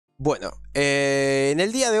Bueno, en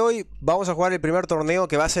el día de hoy vamos a jugar el primer torneo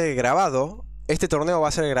que va a ser grabado. Este torneo va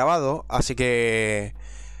a ser grabado, así que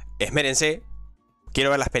esmérense.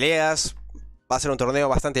 Quiero ver las peleas. Va a ser un torneo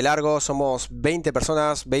bastante largo. Somos 20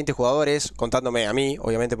 personas, 20 jugadores, contándome a mí,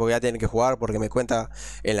 obviamente, porque voy a tener que jugar porque me cuenta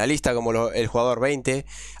en la lista como el jugador 20.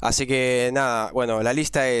 Así que nada, bueno, la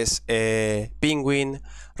lista es Penguin,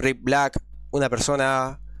 Rip Black, una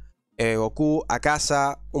persona, Goku,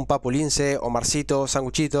 Akasa, un Papu Lince, Omarcito,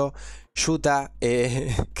 Sanguchito, Yuta,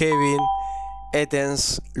 Kevin,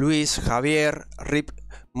 Etens, Luis, Javier, Rip,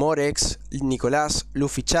 Morex, Nicolás,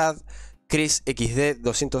 Luffy Chad, Chris XD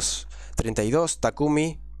 232,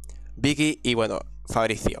 Takumi, Vicky y bueno,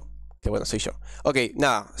 Fabricio, que bueno, soy yo. Ok,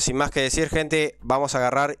 nada, sin más que decir, gente, vamos a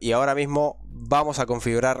agarrar y ahora mismo vamos a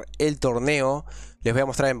configurar el torneo. Les voy a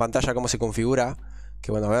mostrar en pantalla cómo se configura,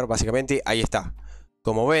 que bueno, a ver, básicamente ahí está.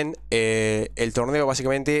 Como ven, el torneo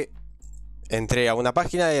básicamente entré a una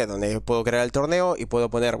página donde puedo crear el torneo y puedo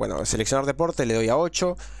poner, bueno, seleccionar deporte, le doy a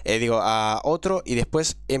 8, a otro, y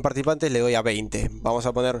después en participantes le doy a 20. Vamos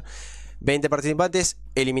a poner 20 participantes,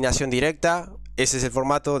 eliminación directa, ese es el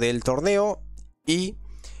formato del torneo y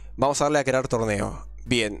vamos a darle a crear torneo.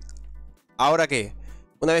 Bien, ¿ahora qué?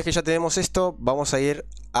 Una vez que ya tenemos esto, vamos a ir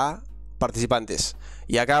a participantes.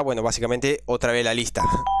 Y acá, bueno, básicamente otra vez la lista.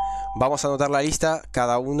 Vamos a anotar la lista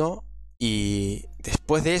cada uno y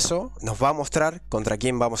después de eso nos va a mostrar contra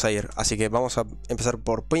quién vamos a ir. Así que vamos a empezar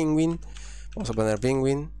por Penguin. Vamos a poner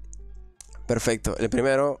Penguin. Perfecto. El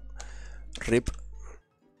primero, Rip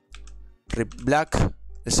Black.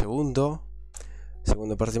 El segundo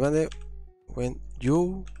participante, When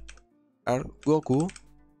You Are Goku.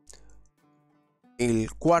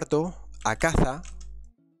 El cuarto, Akasa.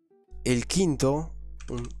 El quinto,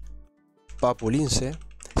 un Papu Lince.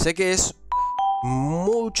 Sé que es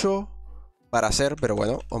mucho para hacer, pero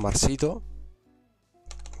bueno, Omarcito.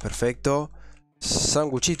 Perfecto.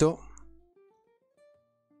 Sanguchito.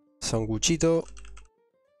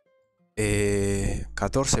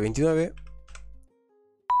 14-29.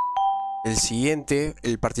 El siguiente,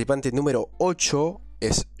 el participante número 8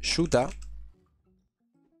 es Yuta.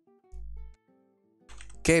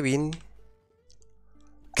 Kevin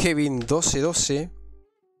 12-12.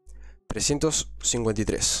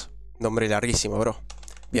 353. Nombre larguísimo, bro.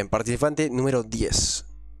 Bien, participante número 10.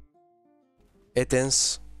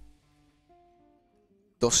 Etens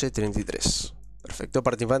 12-33. Perfecto.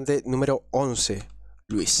 Participante número 11.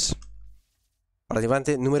 Luis.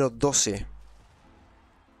 Participante número 12.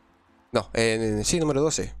 No, sí, número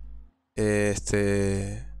 12.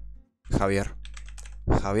 Javier.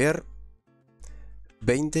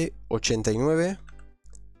 20-89.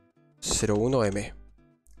 01M.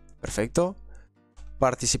 Perfecto.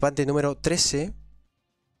 Participante número 13.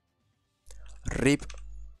 Rip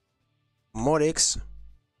Morex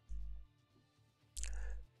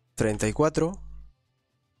 34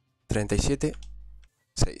 37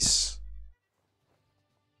 6.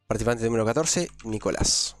 Participante número 14,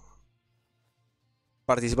 Nicolás.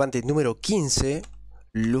 Participante número 15,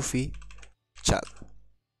 Luffy Chad.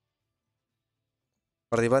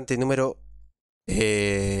 Participante número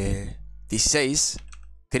 16,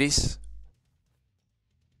 Chris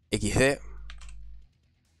XD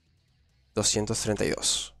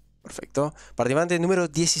 232. Perfecto. Participante número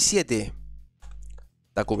 17,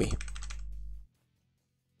 Takumi.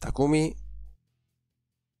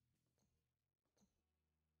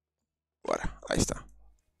 Bueno, ahí está.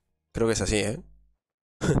 Creo que es así, ¿eh?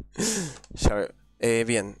 Ya veo.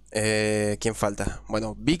 Bien. ¿Quién falta?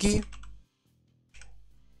 Bueno, Vicky.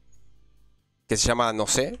 Que se llama no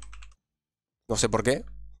sé. No sé por qué.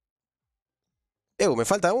 Me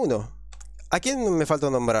falta uno. ¿A quién me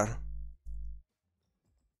falta nombrar?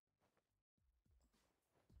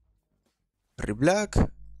 Rip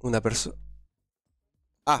Black. Una persona.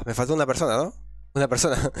 Ah, me faltó una persona, ¿no? Una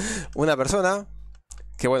persona. Una persona.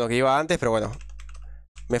 Que bueno, que iba antes, pero bueno.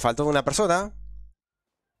 Me faltó una persona.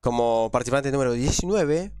 Como participante número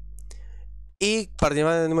 19. Y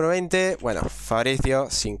participante número 20. Bueno,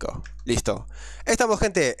 Fabricio 5. Listo. Estamos,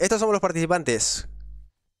 gente. Estos somos los participantes.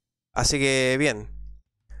 Así que, bien.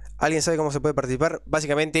 ¿Alguien sabe cómo se puede participar?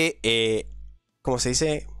 Básicamente, ¿cómo se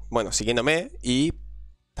dice? Bueno, siguiéndome y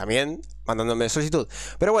también mandándome solicitud.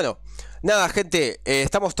 Pero bueno, nada, gente,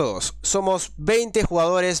 estamos todos. Somos 20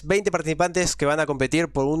 jugadores, 20 participantes que van a competir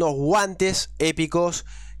por unos guantes épicos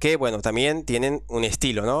que, bueno, también tienen un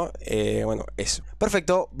estilo, ¿no? Bueno, eso.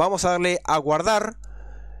 Perfecto, vamos a darle a guardar.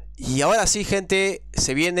 Y ahora sí, gente,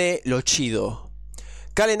 se viene lo chido.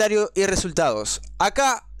 Calendario y resultados.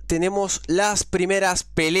 Acá tenemos las primeras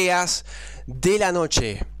peleas de la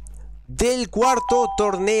noche del cuarto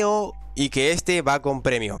torneo y que este va con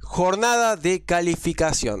premio. Jornada de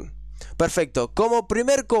calificación. Perfecto. Como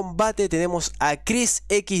primer combate tenemos a Chris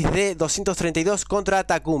XD 232 contra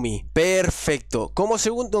Takumi. Perfecto. Como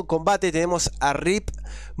segundo combate tenemos a Rip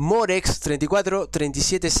Morex 34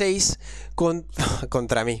 376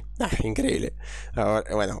 contra mí. Increíble.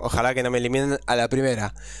 Bueno, ojalá que no me eliminen a la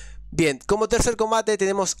primera. Bien, como tercer combate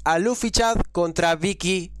tenemos a Luffy Chad contra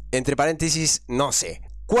Vicky, entre paréntesis, no sé.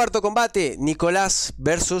 Cuarto combate, Nicolás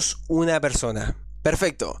versus una persona.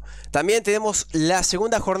 Perfecto. También tenemos la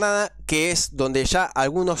segunda jornada, que es donde ya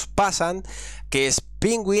algunos pasan, que es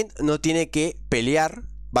Penguin no tiene que pelear,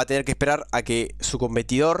 va a tener que esperar a que su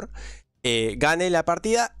competidor gane la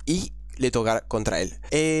partida y le toca contra él.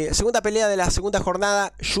 Segunda pelea de la segunda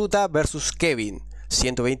jornada, Yuta versus Kevin,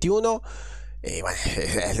 121. Bueno,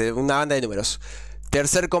 es una banda de números.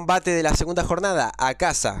 Tercer combate de la segunda jornada,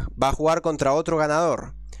 Akasa va a jugar contra otro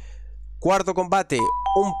ganador. Cuarto combate,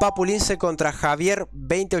 un Papulince contra Javier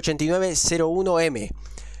 208901M.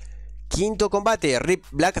 Quinto combate, Rip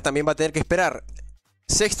Black también va a tener que esperar.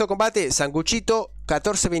 Sexto combate, Sanguchito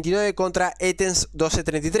 1429 contra Etens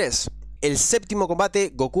 1233. El séptimo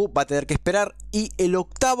combate, Goku va a tener que esperar. Y el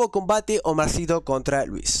octavo combate, Omarcito contra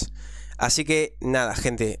Luis. Así que nada,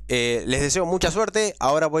 gente, les deseo mucha suerte.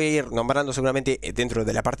 Ahora voy a ir nombrando seguramente dentro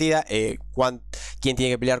de la partida quién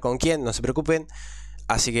tiene que pelear con quién, no se preocupen.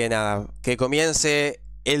 Así que nada, que comience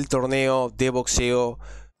el torneo de boxeo,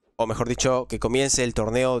 o mejor dicho, que comience el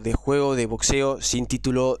torneo de juego de boxeo sin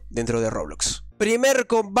título dentro de Roblox. Primer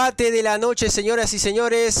combate de la noche, señoras y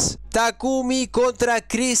señores, Takumi contra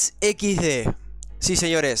Chris XD. Sí,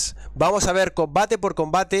 señores, vamos a ver combate por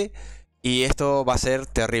combate y esto va a ser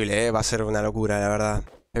terrible, va a ser una locura, la verdad.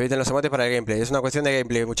 Eviten los emotes para el gameplay, es una cuestión de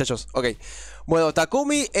gameplay, muchachos. Ok, bueno,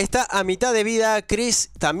 Takumi está a mitad de vida,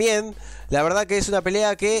 Chris también. La verdad que es una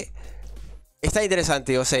pelea que está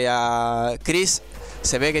interesante, o sea, Chris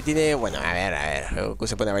se ve que tiene... Bueno, a ver, Goku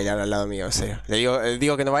se pone a bailar al lado mío, o sea, le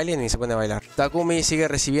digo que no bailen y se pone a bailar. Takumi sigue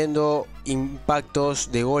recibiendo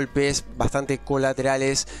impactos de golpes bastante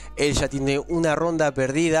colaterales. Él ya tiene una ronda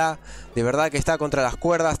perdida, de verdad que está contra las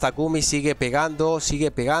cuerdas. Takumi sigue pegando.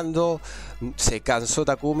 Se cansó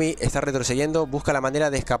Takumi, está retrocediendo, busca la manera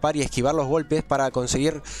de escapar y esquivar los golpes para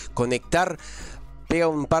conseguir conectar. Pega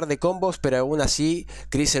un par de combos, pero aún así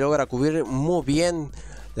Chris se logra cubrir muy bien.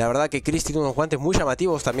 La verdad que Chris tiene unos guantes muy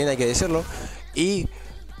llamativos, también hay que decirlo. Y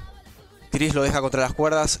Chris lo deja contra las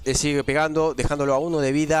cuerdas, le sigue pegando, dejándolo a 1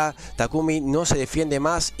 de vida. Takumi no se defiende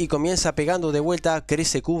más y comienza pegando de vuelta. Chris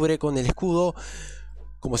se cubre con el escudo,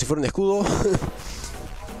 como si fuera un escudo.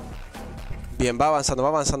 Bien, va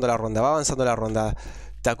avanzando la ronda,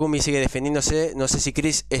 Takumi sigue defendiéndose. No sé si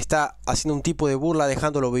Chris está haciendo un tipo de burla,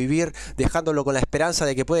 dejándolo vivir, dejándolo con la esperanza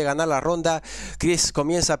de que puede ganar la ronda. Chris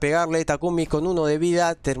comienza a pegarle. Takumi con 1 de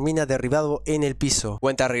vida termina derribado en el piso.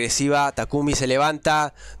 Cuenta regresiva. Takumi se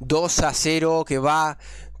levanta. 2-0 que va.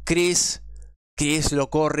 Chris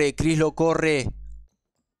lo corre. Chris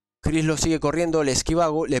lo sigue corriendo. Le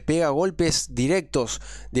esquiva, le pega golpes directos.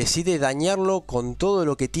 Decide dañarlo con todo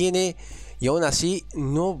lo que tiene. Y aún así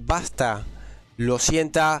no basta. Lo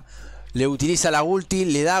sienta, le utiliza la ulti,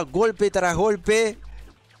 le da golpe tras golpe.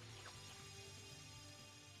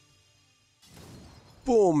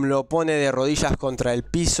 ¡Pum! Lo pone de rodillas contra el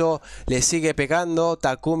piso, le sigue pegando.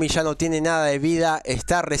 Takumi ya no tiene nada de vida,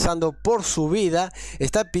 está rezando por su vida,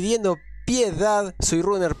 está pidiendo piedad. Soy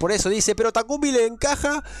runner, por eso dice, pero Takumi le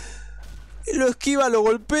encaja, lo esquiva, lo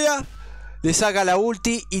golpea, le saca la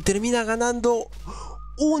ulti y termina ganando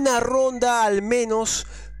una ronda al menos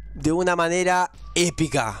de una manera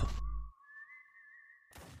épica.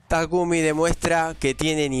 Takumi demuestra que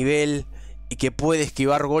tiene nivel y que puede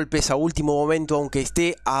esquivar golpes a último momento aunque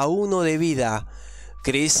esté a 1 de vida.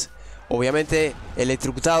 Chris, obviamente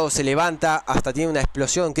electrocutado, se levanta, hasta tiene una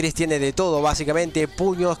explosión. Chris tiene de todo, básicamente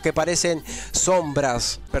puños que parecen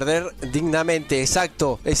sombras. Perder dignamente,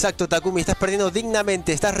 exacto, Takumi, estás perdiendo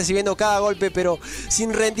dignamente, estás recibiendo cada golpe pero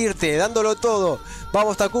sin rendirte, dándolo todo.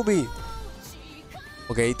 Vamos, Takumi.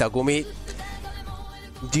 Ok, Takumi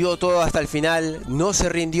dio todo hasta el final, no se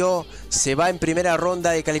rindió, se va en primera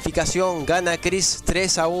ronda de calificación, gana Chris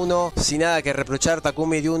 3-1, sin nada que reprochar.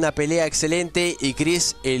 Takumi dio una pelea excelente y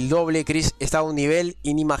Chris el doble. Chris está a un nivel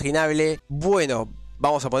inimaginable. Bueno,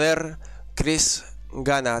 vamos a poner, Chris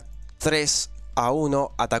gana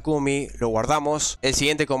 3-1 a Takumi, lo guardamos. El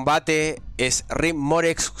siguiente combate es Rip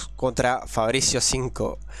Morex contra Fabricio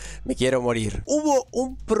 5. Me quiero morir. Hubo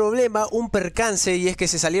un problema, un percance, y es que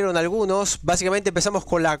se salieron algunos. Básicamente empezamos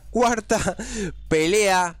con la cuarta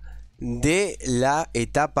pelea de la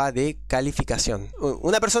etapa de calificación.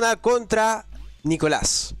 Una persona contra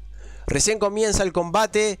Nicolás. Recién comienza el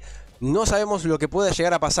combate. No sabemos lo que pueda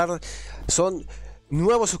llegar a pasar. Son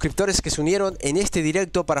nuevos suscriptores que se unieron en este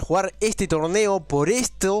directo para jugar este torneo. Por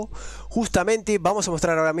esto, justamente, vamos a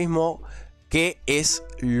mostrar ahora mismo qué es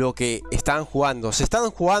lo que están jugando. Se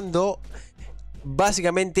están jugando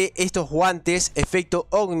básicamente estos guantes efecto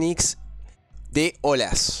Onyx de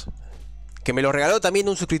olas, que me lo regaló también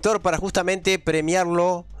un suscriptor para justamente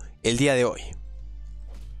premiarlo el día de hoy.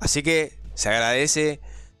 Así que se agradece,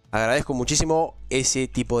 agradezco muchísimo ese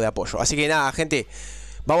tipo de apoyo. Así que nada, gente,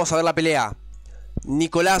 vamos a ver la pelea.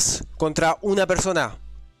 Nicolás contra una persona.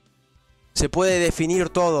 Se puede definir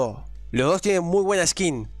todo. Los dos tienen muy buena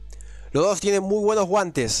skin. Los dos tienen muy buenos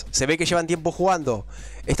guantes. Se ve que llevan tiempo jugando.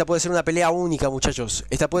 Esta puede ser una pelea única, muchachos.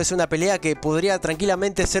 Esta puede ser una pelea que podría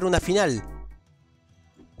tranquilamente ser una final.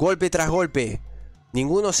 Golpe tras golpe.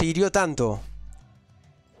 Ninguno se hirió tanto.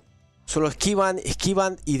 Solo esquivan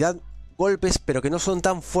y dan golpes, pero que no son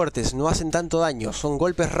tan fuertes. No hacen tanto daño. Son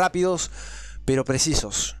golpes rápidos, pero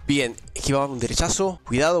precisos. Bien, esquiva un derechazo.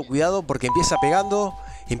 Cuidado, cuidado, porque empieza pegando.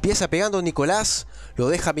 Empieza pegando Nicolás. Lo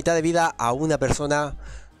deja a mitad de vida a una persona.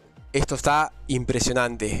 Esto está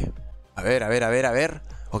impresionante. A ver.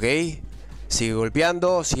 Ok. Sigue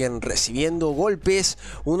golpeando. Siguen recibiendo golpes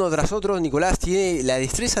uno tras otro. Nicolás tiene la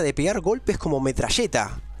destreza de pegar golpes como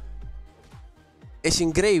metralleta. Es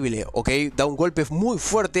increíble. Ok. Da un golpe muy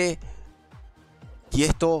fuerte. Y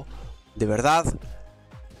esto, de verdad,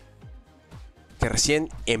 que recién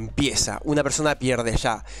empieza. Una persona pierde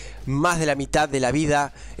ya más de la mitad de la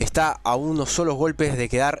vida. Está a unos solos golpes de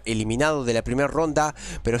quedar eliminado de la primera ronda,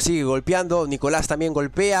 pero sigue golpeando. Nicolás también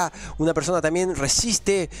golpea. Una persona también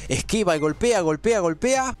resiste, esquiva y golpea.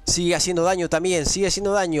 Sigue haciendo daño también, sigue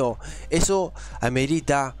haciendo daño. Eso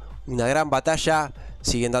amerita una gran batalla.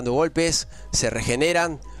 Siguen dando golpes, se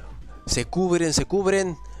regeneran, se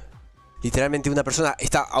cubren. Literalmente una persona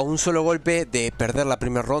está a un solo golpe de perder la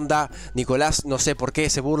primera ronda. Nicolás, no sé por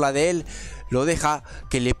qué, se burla de él. Lo deja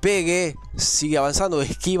que le pegue. Sigue avanzando,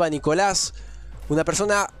 esquiva Nicolás. Una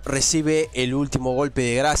persona recibe el último golpe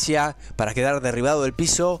de gracia para quedar derribado del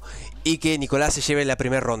piso y que Nicolás se lleve la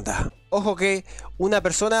primera ronda. Ojo que una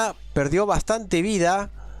persona perdió bastante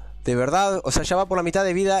vida. De verdad, o sea, ya va por la mitad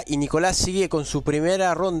de vida y Nicolás sigue con su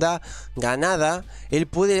primera ronda ganada. Él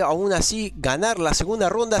puede aún así ganar la segunda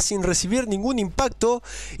ronda sin recibir ningún impacto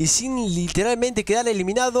y sin literalmente quedar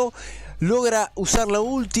eliminado. Logra usar la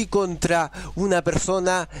ulti contra una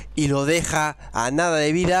persona y lo deja a nada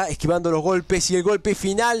de vida, esquivando los golpes, y el golpe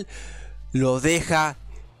final lo deja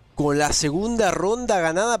con la segunda ronda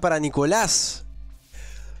ganada para Nicolás.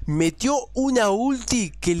 Metió una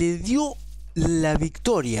ulti que le dio la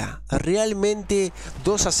victoria. Realmente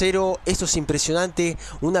 2-0. Esto es impresionante.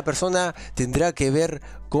 Una persona tendrá que ver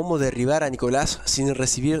cómo derribar a Nicolás sin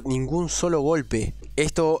recibir ningún solo golpe.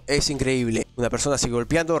 Esto es increíble. Una persona sigue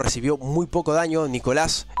golpeando, recibió muy poco daño.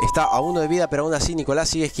 Nicolás está a 1 de vida, pero aún así Nicolás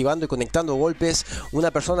sigue esquivando y conectando golpes.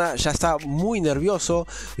 Una persona ya está muy nervioso.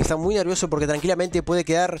 Está muy nervioso porque tranquilamente puede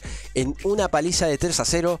quedar en una paliza de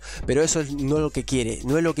 3-0. Pero eso no es lo que quiere.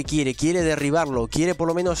 No es lo que quiere. Quiere derribarlo. Quiere por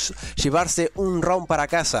lo menos llevarse un round para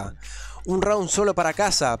casa. Un round solo para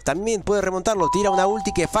casa. También puede remontarlo. Tira una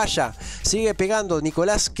ulti que falla. Sigue pegando.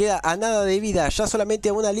 Nicolás queda a nada de vida. Ya solamente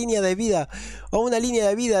a una línea de vida.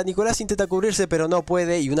 Nicolás intenta cubrirse, pero no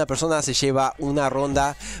puede. Y una persona se lleva una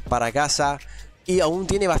ronda para casa. Y aún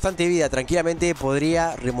tiene bastante vida. Tranquilamente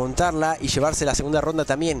podría remontarla y llevarse la segunda ronda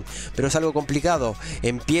también. Pero es algo complicado.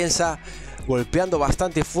 Empieza golpeando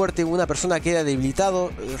bastante fuerte. Una persona queda debilitado.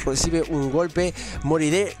 Recibe un golpe.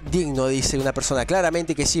 Moriré digno, dice una persona.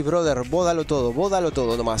 Claramente que sí, brother. Bódalo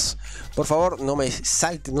todo nomás. Por favor, no me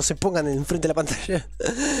salten. No se pongan enfrente de la pantalla.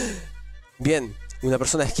 Bien, una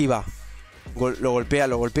persona esquiva. Lo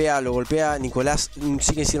golpea. Nicolás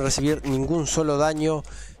sigue sin recibir ningún solo daño.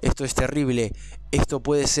 Esto es terrible. Esto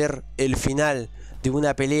puede ser el final de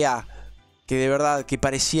una pelea que de verdad que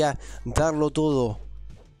parecía darlo todo.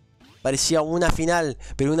 Parecía una final,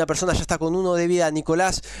 pero una persona ya está con 1 de vida.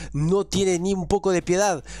 Nicolás no tiene ni un poco de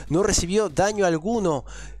piedad. No recibió daño alguno.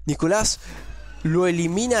 Nicolás lo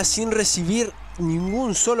elimina sin recibir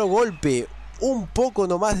ningún solo golpe. Un poco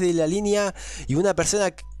nomás de la línea y una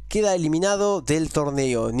persona queda eliminado del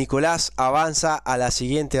torneo. Nicolás avanza a la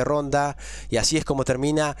siguiente ronda y así es como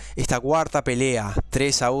termina esta cuarta pelea.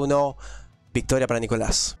 3-1. Victoria para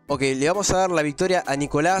Nicolás. Ok, le vamos a dar la victoria a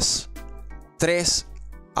Nicolás. 3-1.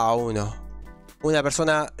 Una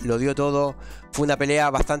persona lo dio todo. Fue una pelea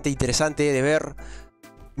bastante interesante de ver.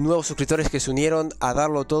 Nuevos suscriptores que se unieron a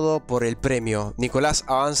darlo todo por el premio. Nicolás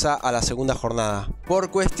avanza a la segunda jornada.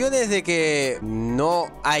 Por cuestiones de que no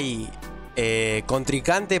hay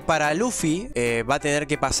contrincante para Luffy, va a tener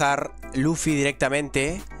que pasar Luffy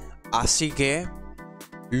directamente Así que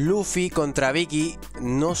Luffy contra Vicky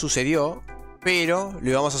no sucedió, pero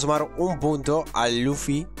le vamos a sumar un punto al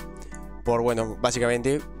Luffy por, bueno,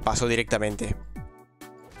 básicamente pasó directamente.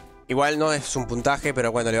 Igual no es un puntaje,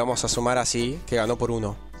 pero bueno, le vamos a sumar así, que ganó por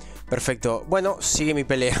 1. Perfecto. Bueno, sigue mi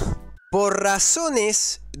pelea. Por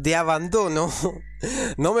razones de abandono,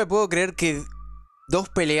 no me puedo creer que 2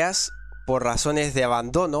 peleas por razones de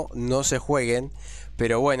abandono no se jueguen.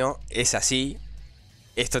 Pero bueno, es así.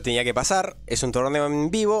 Esto tenía que pasar. Es un torneo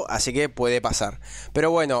en vivo, así que puede pasar.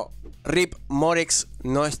 Pero bueno, RIP Morex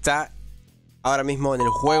no está ahora mismo en el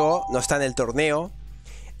juego, no está en el torneo.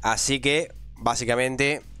 Así que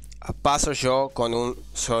básicamente paso yo con un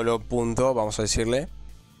solo punto, vamos a decirle.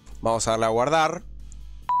 Vamos a darle a guardar.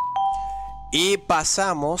 Y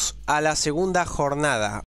pasamos a la segunda jornada.